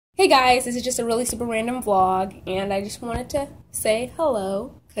Hey guys, this is just a really super random vlog, and I just wanted to say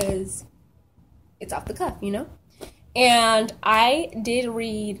hello, because it's off the cuff, you know? And I did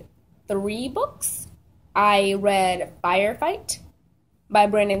read 3 books. I read Firefight by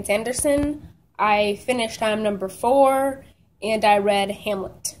Brandon Sanderson. I finished time number 4, and I read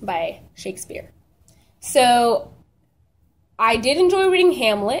Hamlet by Shakespeare. So, I did enjoy reading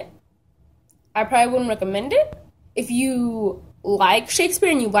Hamlet. I probably wouldn't recommend it. If you like Shakespeare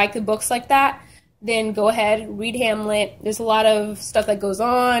and you like the books like that, then go ahead, read Hamlet. There's a lot of stuff that goes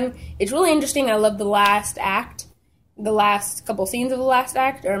on. It's really interesting. I love the last act. The last couple scenes of the last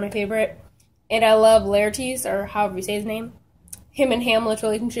act are my favorite. And I love Laertes, or however you say his name. Him and Hamlet's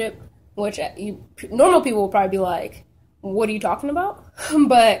relationship, which normal people will probably be like, what are you talking about?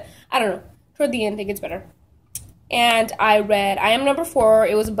 But, I don't know. Toward the end, it gets better. And I read I Am Number 4.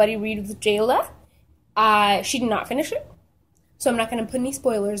 It was a buddy read with Jayla. She did not finish it, so I'm not going to put any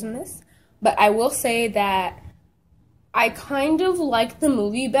spoilers in this. But I will say that I kind of liked the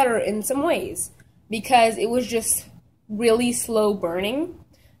movie better in some ways, because it was just really slow burning,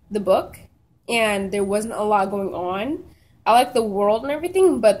 the book, and there wasn't a lot going on. I like the world and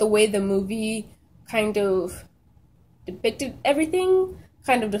everything, but the way the movie kind of depicted everything,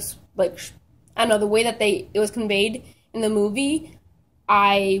 kind of just, like, I don't know, the way that it was conveyed in the movie,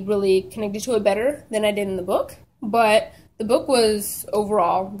 I really connected to it better than I did in the book. But the book was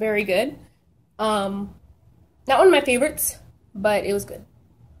overall very good. Not one of my favorites, but it was good.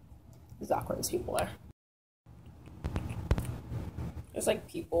 There's awkward as people there. There's like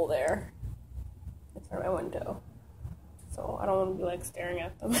people there in front of my window, so I don't want to be like staring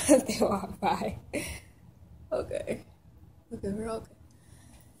at them as they walk by. Okay, we're okay.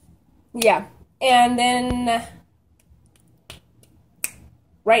 Yeah, and then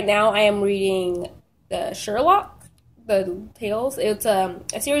right now I am reading the Sherlock, the Tales. It's a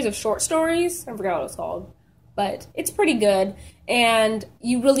series of short stories. I forgot what it's called, but it's pretty good, and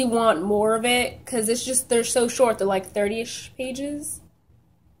you really want more of it, because it's just, they're so short. They're like 30-ish pages,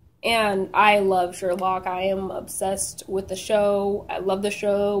 and I love Sherlock. I am obsessed with the show. I love the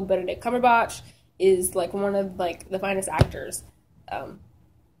show. Benedict Cumberbatch is like one of like the finest actors,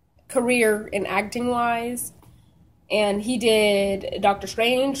 career in acting wise. And he did Doctor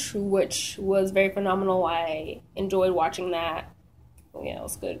Strange, which was very phenomenal. I enjoyed watching that. Yeah, it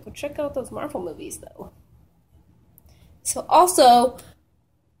was good. Go check out those Marvel movies, though. So also,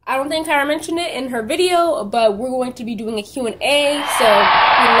 I don't think Kyra mentioned it in her video, but we're going to be doing a Q&A. So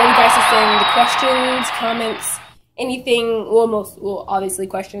we want you guys to send the questions, comments, anything, well, obviously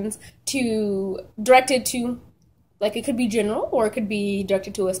questions, directed to, like, it could be general, or it could be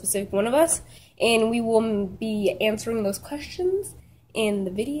directed to a specific one of us. And we will be answering those questions in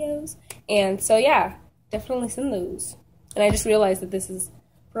the videos. And so, yeah, definitely send those. And I just realized that this is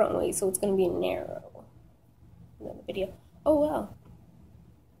frontly, so it's going to be narrow in the video. Oh, well.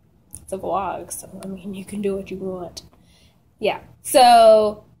 It's a vlog, so, I mean, you can do what you want. Yeah.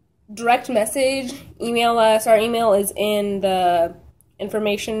 So, direct message, email us. Our email is in the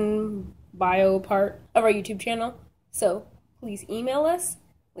information bio part of our YouTube channel. So, please email us.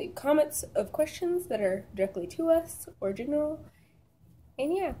 Leave comments of questions that are directly to us or general.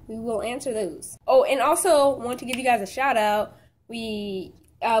 And yeah, we will answer those. Oh, and also want to give you guys a shout out. We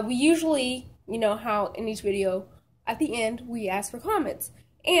usually, you know how in each video at the end we ask for comments.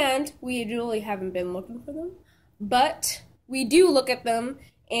 And we really haven't been looking for them. But we do look at them,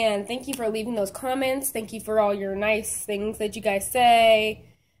 and thank you for leaving those comments. Thank you for all your nice things that you guys say.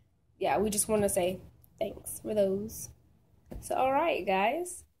 Yeah, we just want to say thanks for those. So, alright,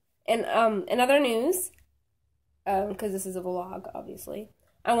 guys. And, in other news, because this is a vlog, obviously,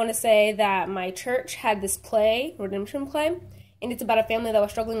 I want to say that my church had this play, redemption play, and it's about a family that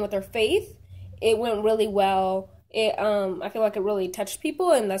was struggling with their faith. It went really well. I feel like it really touched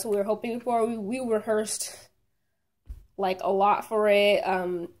people, and that's what we were hoping for. We rehearsed, like, a lot for it.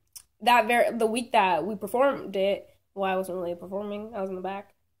 The week that we performed it, well, I wasn't really performing. I was in the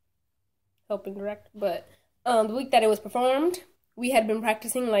back, helping direct, but the week that it was performed, we had been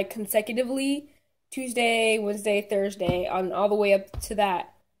practicing like consecutively, Tuesday, Wednesday, Thursday, on all the way up to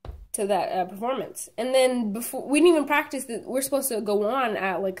that performance. And then before, we didn't even practice. We're supposed to go on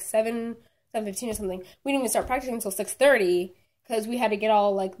at like 7:15 or something. We didn't even start practicing until 6:30 because we had to get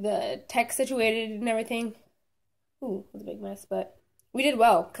all like the tech situated and everything. Ooh, it was a big mess, but we did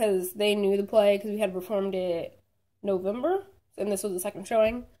well because they knew the play, because we had performed it November, and this was the second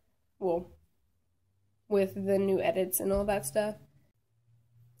showing. Well, with the new edits and all that stuff.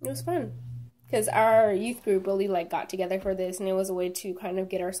 It was fun, because our youth group really like got together for this, and it was a way to kind of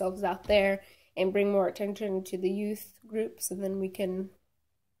get ourselves out there and bring more attention to the youth groups, and then we can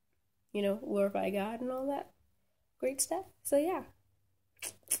glorify God and all that great stuff. So yeah.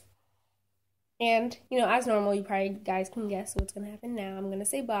 And, as normal, you probably guys can guess what's going to happen now. I'm going to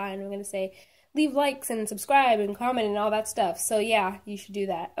say bye, and I'm going to say leave likes and subscribe and comment and all that stuff. So yeah, you should do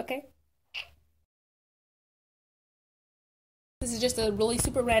that, okay? This is just a really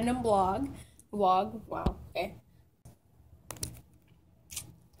super random vlog. Wow, okay.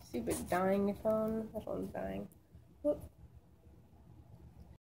 Stupid dying phone. That phone's dying. Whoop.